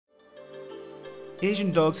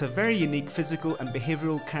Asian dogs have very unique physical and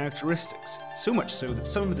behavioural characteristics, so much so that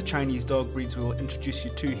some of the Chinese dog breeds we will introduce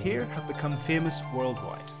you to here have become famous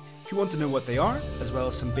worldwide. If you want to know what they are, as well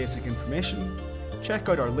as some basic information, check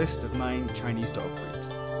out our list of 9 Chinese dog breeds.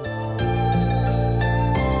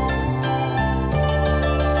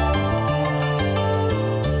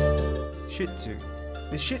 Shih Tzu.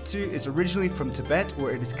 The Shih Tzu is originally from Tibet,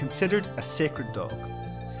 where it is considered a sacred dog.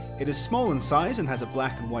 It is small in size and has a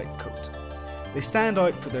black and white coat. They stand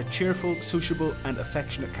out for their cheerful, sociable and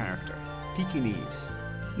affectionate character. Pekingese.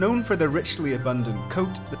 Known for their richly abundant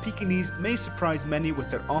coat, the Pekingese may surprise many with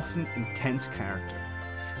their often intense character.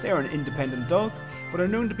 They are an independent dog, but are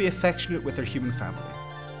known to be affectionate with their human family.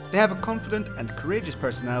 They have a confident and courageous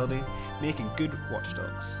personality, making good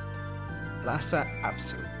watchdogs. Lhasa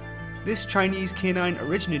Apso. This Chinese canine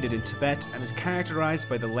originated in Tibet and is characterized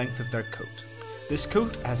by the length of their coat. This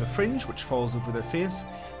coat has a fringe which falls over their face,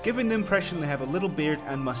 giving the impression they have a little beard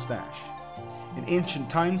and moustache. In ancient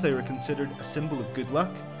times they were considered a symbol of good luck.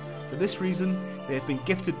 For this reason, they have been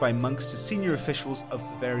gifted by monks to senior officials of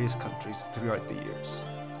various countries throughout the years.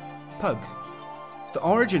 Pug. The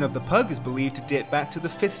origin of the pug is believed to date back to the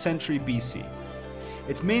 5th century BC.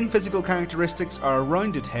 Its main physical characteristics are a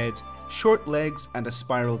rounded head, short legs and a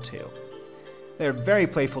spiral tail. They are very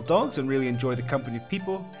playful dogs and really enjoy the company of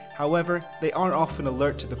people, however, they are often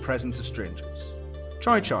alert to the presence of strangers.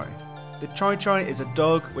 Chow Chow. The Chow Chow is a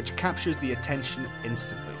dog which captures the attention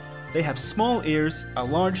instantly. They have small ears, a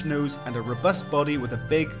large nose and a robust body with a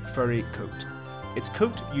big, furry coat. Its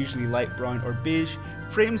coat, usually light brown or beige,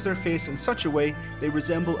 frames their face in such a way they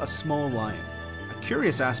resemble a small lion. A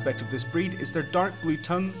curious aspect of this breed is their dark blue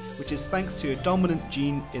tongue, which is thanks to a dominant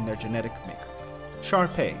gene in their genetic makeup. Shar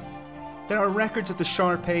Pei. There are records of the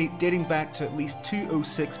Shar Pei dating back to at least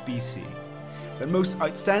 206 BC. Their most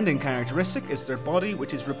outstanding characteristic is their body,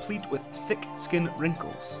 which is replete with thick skin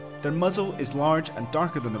wrinkles. Their muzzle is large and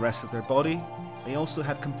darker than the rest of their body. They also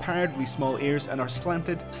have comparatively small ears and are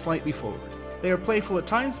slanted slightly forward. They are playful at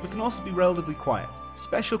times but can also be relatively quiet.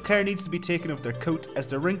 Special care needs to be taken of their coat as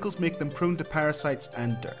their wrinkles make them prone to parasites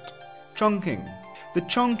and dirt. Chongqing. The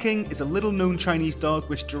Chongqing is a little known Chinese dog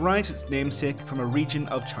which derives its namesake from a region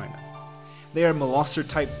of China. They are a Molosser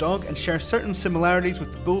type dog and share certain similarities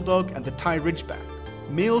with the Bulldog and the Thai Ridgeback.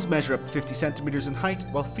 Males measure up to 50 centimeters in height,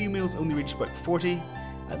 while females only reach about 40,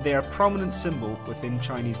 and they are a prominent symbol within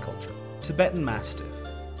Chinese culture. Tibetan Mastiff.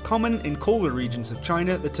 Common in colder regions of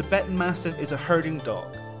China, the Tibetan Mastiff is a herding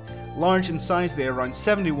dog. Large in size, they are around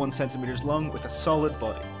 71 centimeters long with a solid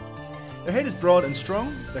body. Their head is broad and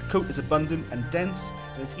strong, their coat is abundant and dense,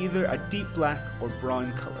 and is either a deep black or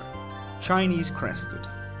brown colour. Chinese Crested.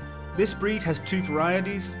 This breed has 2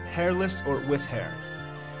 varieties, hairless or with hair.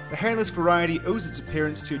 The hairless variety owes its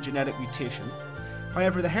appearance to a genetic mutation.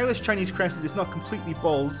 However, the hairless Chinese Crested is not completely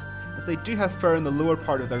bald, as they do have fur in the lower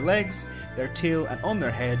part of their legs, their tail and on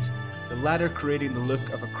their head, the latter creating the look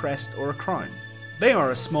of a crest or a crown. They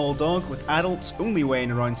are a small dog, with adults only weighing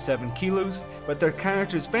around 7 kilos, but their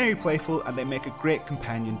character is very playful and they make a great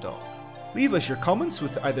companion dog. Leave us your comments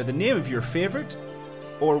with either the name of your favourite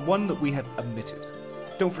or one that we have omitted.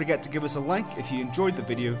 Don't forget to give us a like if you enjoyed the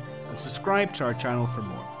video and subscribe to our channel for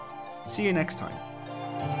more. See you next time.